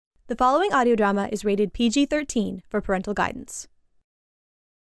The following audio drama is rated PG-13 for parental guidance.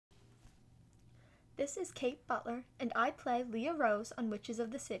 This is Kate Butler, and I play Leah Rose on Witches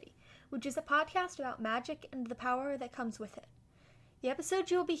of the City, which is a podcast about magic and the power that comes with it. The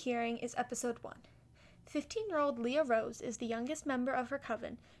episode you will be hearing is episode 1. 15-year-old Leah Rose is the youngest member of her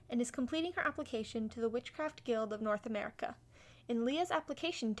coven and is completing her application to the Witchcraft Guild of North America. In Leah's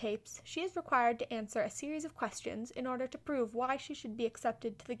application tapes, she is required to answer a series of questions in order to prove why she should be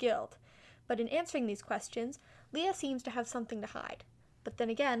accepted to the guild. But in answering these questions, Leah seems to have something to hide. But then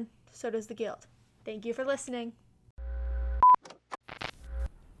again, so does the guild. Thank you for listening.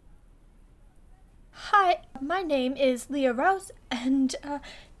 Hi, my name is Leah Rose, and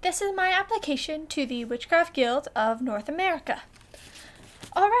this is my application to the Witchcraft Guild of North America.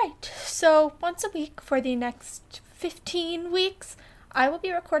 Alright, so once a week for the next 15 weeks, I will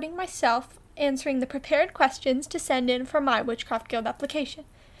be recording myself answering the prepared questions to send in for my Witchcraft Guild application.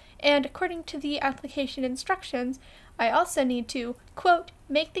 And according to the application instructions, I also need to, quote,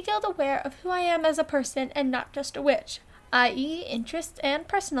 make the guild aware of who I am as a person and not just a witch, i.e. interests and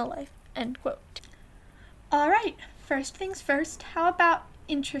personal life, end quote. Alright, first things first, how about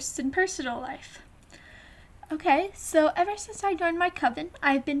interests and personal life? Okay, so ever since I joined my coven,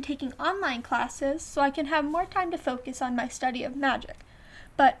 I've been taking online classes so I can have more time to focus on my study of magic.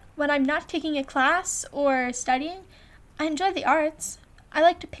 But when I'm not taking a class or studying, I enjoy the arts. I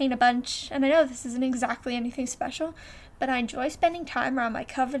like to paint a bunch, and I know this isn't exactly anything special, but I enjoy spending time around my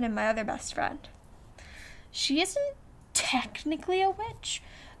coven and my other best friend. She isn't technically a witch,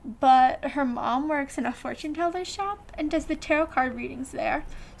 but her mom works in a fortune teller's shop and does the tarot card readings there,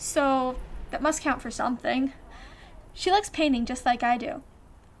 so that must count for something. She likes painting just like I do.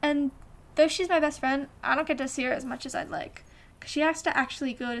 And though she's my best friend, I don't get to see her as much as I'd like, because she has to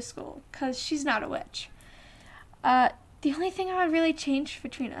actually go to school, because she's not a witch. The only thing I would really change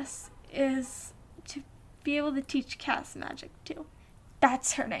between us is to be able to teach Cass magic, too.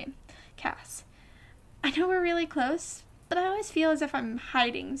 That's her name, Cass. I know we're really close, but I always feel as if I'm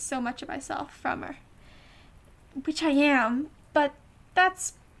hiding so much of myself from her. Which I am, but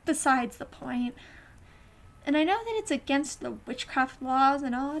that's besides the point. And I know that it's against the witchcraft laws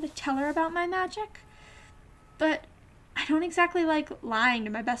and all to tell her about my magic, but I don't exactly like lying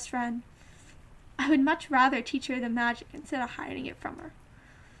to my best friend. I would much rather teach her the magic instead of hiding it from her.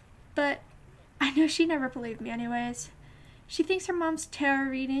 But I know she never believed me anyways. She thinks her mom's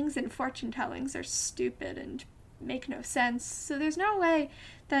tarot readings and fortune tellings are stupid and make no sense, so there's no way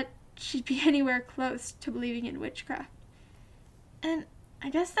that she'd be anywhere close to believing in witchcraft. And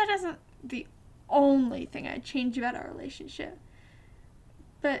I guess that isn't the only thing I'd change about our relationship.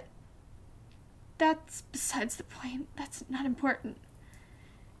 But that's besides the point. That's not important.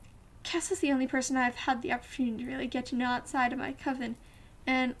 Cass is the only person I've had the opportunity to really get to know outside of my coven,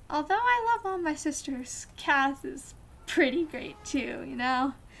 and although I love all my sisters, Cass is pretty great too, you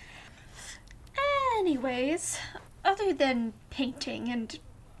know? Anyways, other than painting and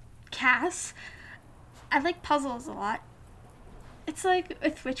Cass, I like puzzles a lot. It's like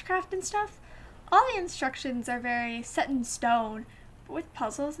with witchcraft and stuff, all the instructions are very set in stone, but with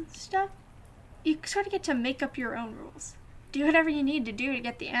puzzles and stuff, you sort of get to make up your own rules. Do whatever you need to do to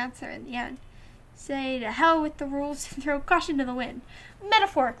get the answer in the end. Say to hell with the rules and throw caution to the wind.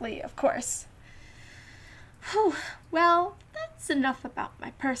 Metaphorically, of course. Whew, well, that's enough about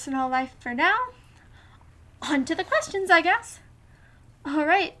my personal life for now. On to the questions, I guess.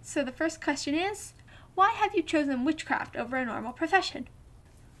 Alright, so the first question is, why have you chosen witchcraft over a normal profession?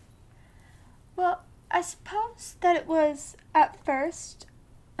 Well, I suppose that it was, at first,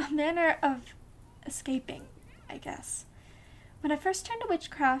 a manner of escaping, I guess. When I first turned to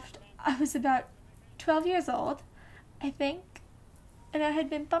witchcraft, I was about 12 years old, I think, and I had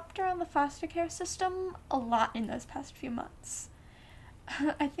been bumped around the foster care system a lot in those past few months.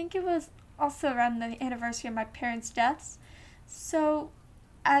 I think it was also around the anniversary of my parents' deaths, so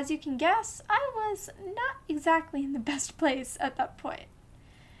as you can guess, I was not exactly in the best place at that point.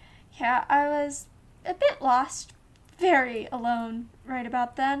 Yeah, I was a bit lost, very alone right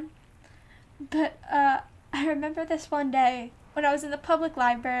about then. But I remember this one day when I was in the public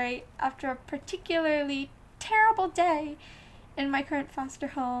library after a particularly terrible day in my current foster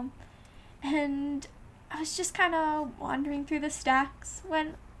home, and I was just kind of wandering through the stacks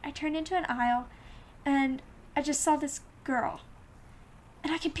when I turned into an aisle, and I just saw this girl.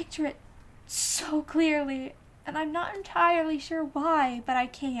 And I can picture it so clearly, and I'm not entirely sure why, but I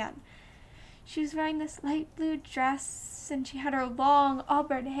can. She was wearing this light blue dress, and she had her long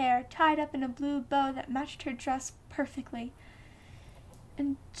auburn hair tied up in a blue bow that matched her dress perfectly.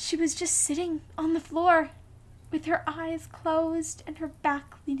 And she was just sitting on the floor, with her eyes closed and her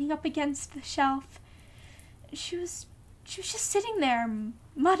back leaning up against the shelf. She was just sitting there,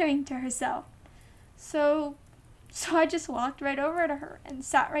 muttering to herself. So I just walked right over to her and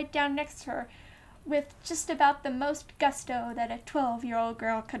sat right down next to her with just about the most gusto that a 12-year-old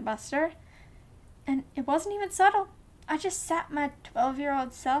girl could muster. And it wasn't even subtle. I just sat my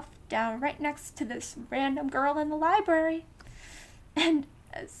 12-year-old self down right next to this random girl in the library. And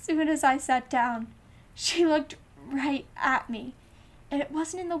as soon as I sat down, she looked right at me. And it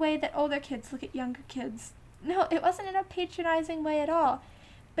wasn't in the way that older kids look at younger kids. No, it wasn't in a patronizing way at all.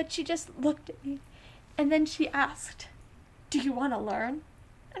 But she just looked at me. And then she asked, "Do you want to learn?"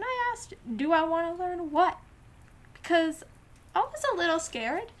 And I asked, "Do I want to learn what?" Because I was a little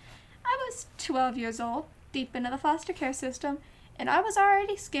scared. I was 12 years old, deep into the foster care system, and I was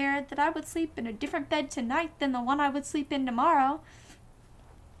already scared that I would sleep in a different bed tonight than the one I would sleep in tomorrow.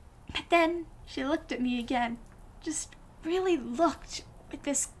 But then she looked at me again, just really looked with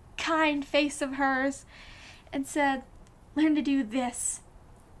this kind face of hers, and said, "Learn to do this."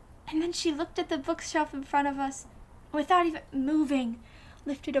 And then she looked at the bookshelf in front of us, without even moving,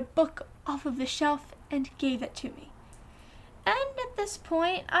 lifted a book off of the shelf and gave it to me. And at this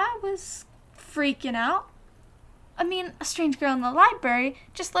point, I was freaking out. I mean, a strange girl in the library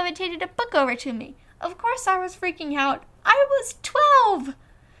just levitated a book over to me. Of course I was freaking out. I was 12!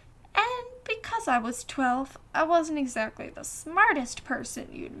 And because I was 12, I wasn't exactly the smartest person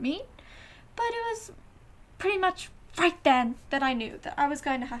you'd meet, but it was pretty much right then that I knew that I was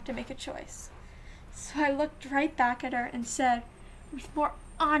going to have to make a choice. So I looked right back at her and said, with more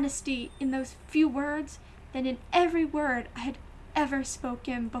honesty in those few words than in every word I had ever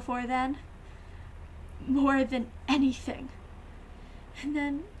spoken before then, "More than anything." And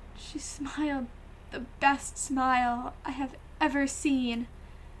then she smiled the best smile I have ever seen,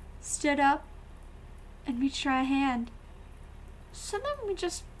 stood up, and reached her hand. So then we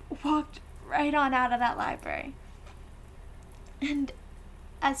just walked right on out of that library. And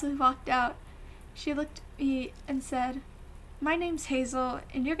as we walked out, she looked at me and said, "My name's Hazel,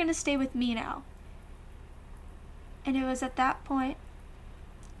 and you're going to stay with me now." And it was at that point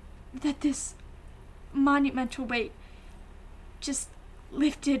that this monumental weight just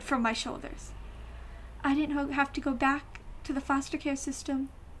lifted from my shoulders. I didn't have to go back to the foster care system.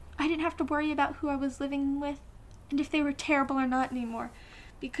 I didn't have to worry about who I was living with and if they were terrible or not anymore,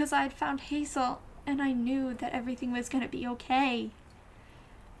 because I had found Hazel and I knew that everything was going to be okay.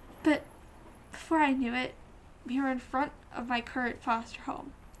 But before I knew it, we were in front of my current foster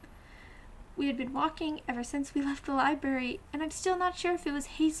home. We had been walking ever since we left the library, and I'm still not sure if it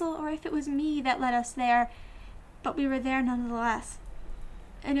was Hazel or if it was me that led us there, but we were there nonetheless.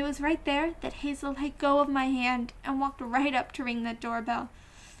 And it was right there that Hazel let go of my hand and walked right up to ring that doorbell,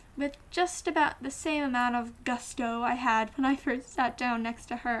 with just about the same amount of gusto I had when I first sat down next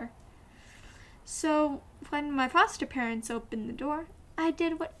to her. So when my foster parents opened the door, I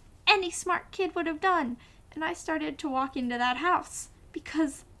did what any smart kid would have done, and I started to walk into that house,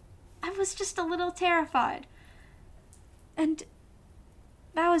 because I was just a little terrified. And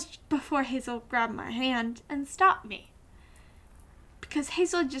that was before Hazel grabbed my hand and stopped me. Because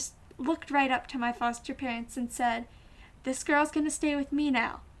Hazel just looked right up to my foster parents and said, "This girl's going to stay with me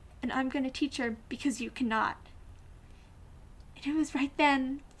now, and I'm going to teach her because you cannot." And it was right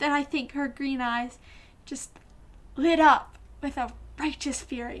then that I think her green eyes just lit up with a righteous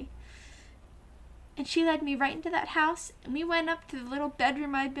fury. And she led me right into that house, and we went up to the little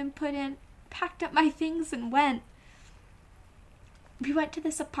bedroom I'd been put in, packed up my things, and went. We went to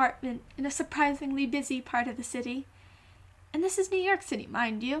this apartment in a surprisingly busy part of the city. And this is New York City,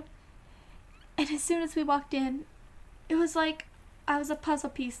 mind you. And as soon as we walked in, it was like I was a puzzle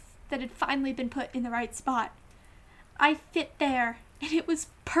piece that had finally been put in the right spot. I fit there, and it was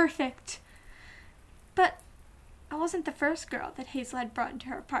perfect. But I wasn't the first girl that Hazel had brought into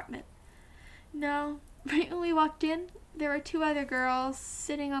her apartment. No, right when we walked in, there were two other girls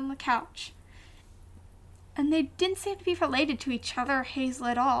sitting on the couch. And they didn't seem to be related to each other or Hazel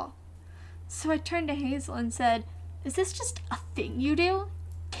at all. So I turned to Hazel and said, "Is this just a thing you do?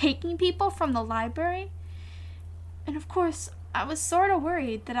 Taking people from the library?" And of course, I was sort of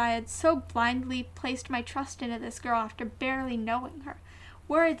worried that I had so blindly placed my trust into this girl after barely knowing her.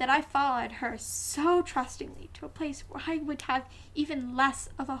 Worried that I followed her so trustingly to a place where I would have even less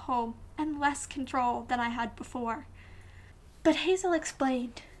of a home and less control than I had before. But Hazel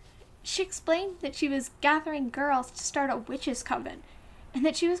explained. She explained that she was gathering girls to start a witches' coven, and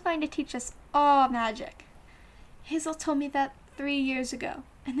that she was going to teach us all magic. Hazel told me that 3 years ago,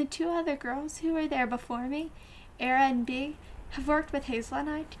 and the two other girls who were there before me, Era and Big, have worked with Hazel and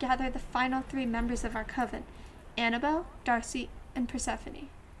I to gather the final 3 members of our coven, Annabelle, Darcy, and Persephone.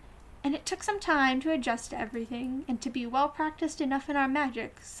 And it took some time to adjust to everything and to be well practiced enough in our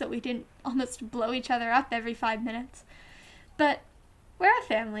magic so we didn't almost blow each other up every 5 minutes. But we're a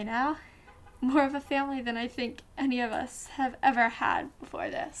family now. More of a family than I think any of us have ever had before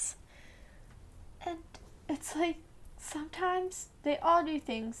this. And it's like sometimes they all do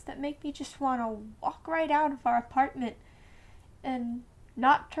things that make me just want to walk right out of our apartment and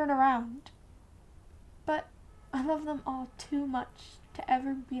not turn around. But I love them all too much to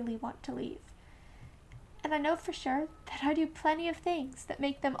ever really want to leave. And I know for sure that I do plenty of things that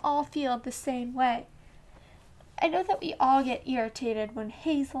make them all feel the same way. I know that we all get irritated when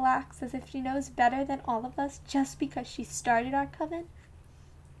Hazel acts as if she knows better than all of us just because she started our coven.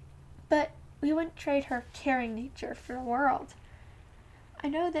 But we wouldn't trade her caring nature for the world. I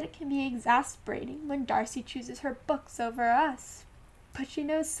know that it can be exasperating when Darcy chooses her books over us, but she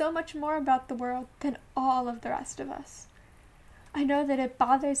knows so much more about the world than all of the rest of us. I know that it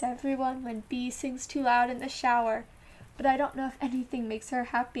bothers everyone when Bee sings too loud in the shower, but I don't know if anything makes her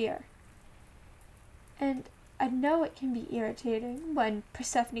happier. And I know it can be irritating when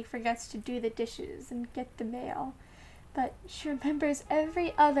Persephone forgets to do the dishes and get the mail, but she remembers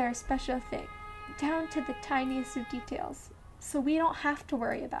every other special thing, down to the tiniest of details, so we don't have to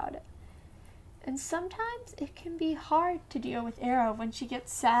worry about it. And sometimes it can be hard to deal with Arrow when she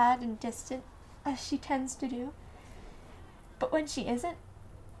gets sad and distant, as she tends to do. But when she isn't,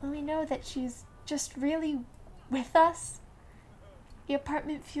 when we know that she's just really with us, the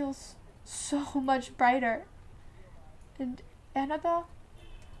apartment feels so much brighter. And Annabelle?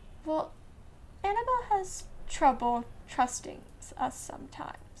 Well, Annabelle has trouble trusting us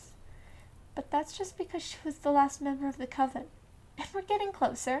sometimes. But that's just because she was the last member of the coven. And we're getting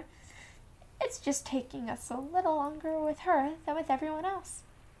closer. It's just taking us a little longer with her than with everyone else.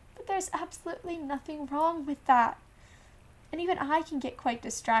 But there's absolutely nothing wrong with that. And even I can get quite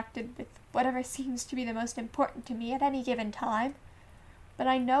distracted with whatever seems to be the most important to me at any given time. But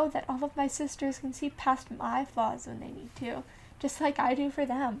I know that all of my sisters can see past my flaws when they need to, just like I do for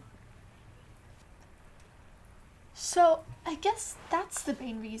them. So, I guess that's the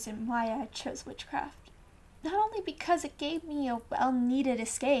main reason why I chose witchcraft. Not only because it gave me a well-needed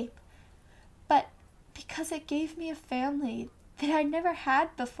escape, but because it gave me a family that I never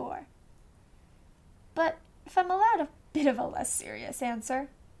had before. But if I'm allowed a bit of a less serious answer,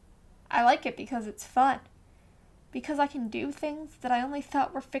 I like it because it's fun. Because I can do things that I only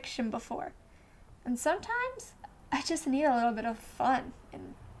thought were fiction before. And sometimes I just need a little bit of fun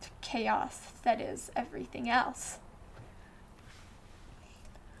in the chaos that is everything else.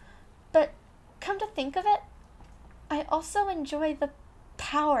 But come to think of it, I also enjoy the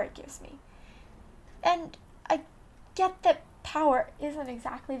power it gives me. And I get that power isn't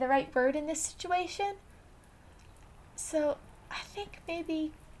exactly the right word in this situation. So I think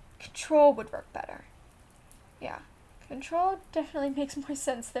maybe control would work better. Yeah, control definitely makes more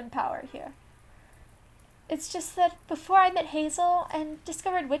sense than power here. It's just that before I met Hazel and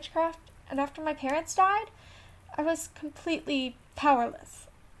discovered witchcraft, and after my parents died, I was completely powerless.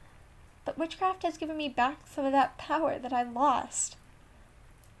 But witchcraft has given me back some of that power that I lost.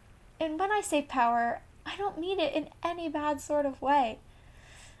 And when I say power, I don't mean it in any bad sort of way.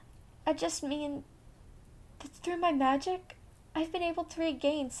 I just mean that through my magic, I've been able to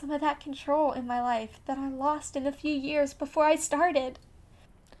regain some of that control in my life that I lost in the few years before I started.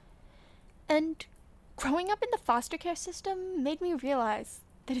 And growing up in the foster care system made me realize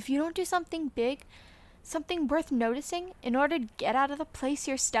that if you don't do something big, something worth noticing in order to get out of the place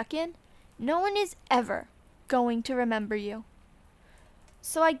you're stuck in, no one is ever going to remember you.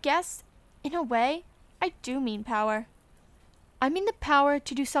 So I guess, in a way, I do mean power. I mean the power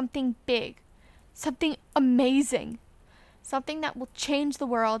to do something big, something amazing, something that will change the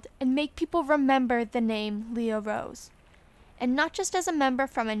world and make people remember the name Leah Rose. And not just as a member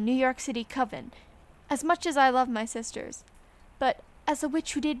from a New York City coven, as much as I love my sisters, but as a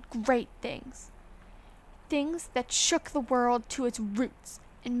witch who did great things. Things that shook the world to its roots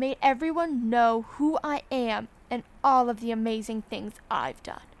and made everyone know who I am and all of the amazing things I've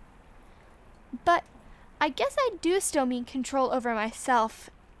done. But I guess I do still mean control over myself,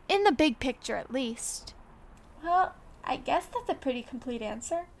 in the big picture at least. Well, I guess that's a pretty complete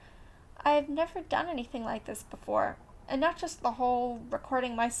answer. I've never done anything like this before, and not just the whole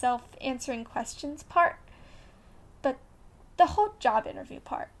recording myself answering questions part, but the whole job interview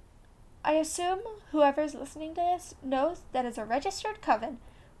part. I assume whoever's listening to this knows that as a registered coven,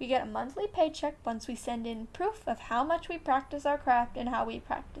 we get a monthly paycheck once we send in proof of how much we practice our craft and how we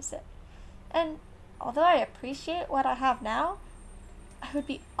practice it. And although I appreciate what I have now, I would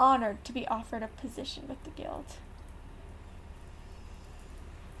be honored to be offered a position with the guild.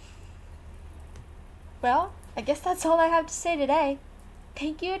 Well, I guess that's all I have to say today.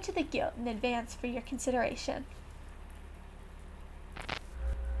 Thank you to the guild in advance for your consideration.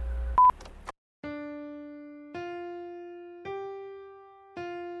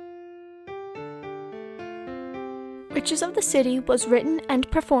 Witches of the City was written and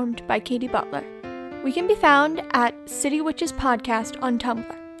performed by Katie Butler. We can be found at City Witches Podcast on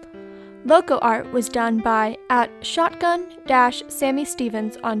Tumblr. Logo art was done by @shotgun-Sammy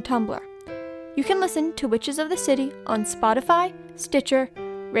Stevens on Tumblr. You can listen to Witches of the City on Spotify, Stitcher,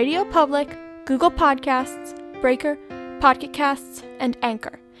 Radio Public, Google Podcasts, Breaker, Pocket Casts, and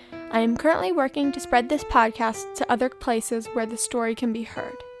Anchor. I am currently working to spread this podcast to other places where the story can be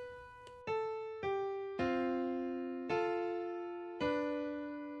heard.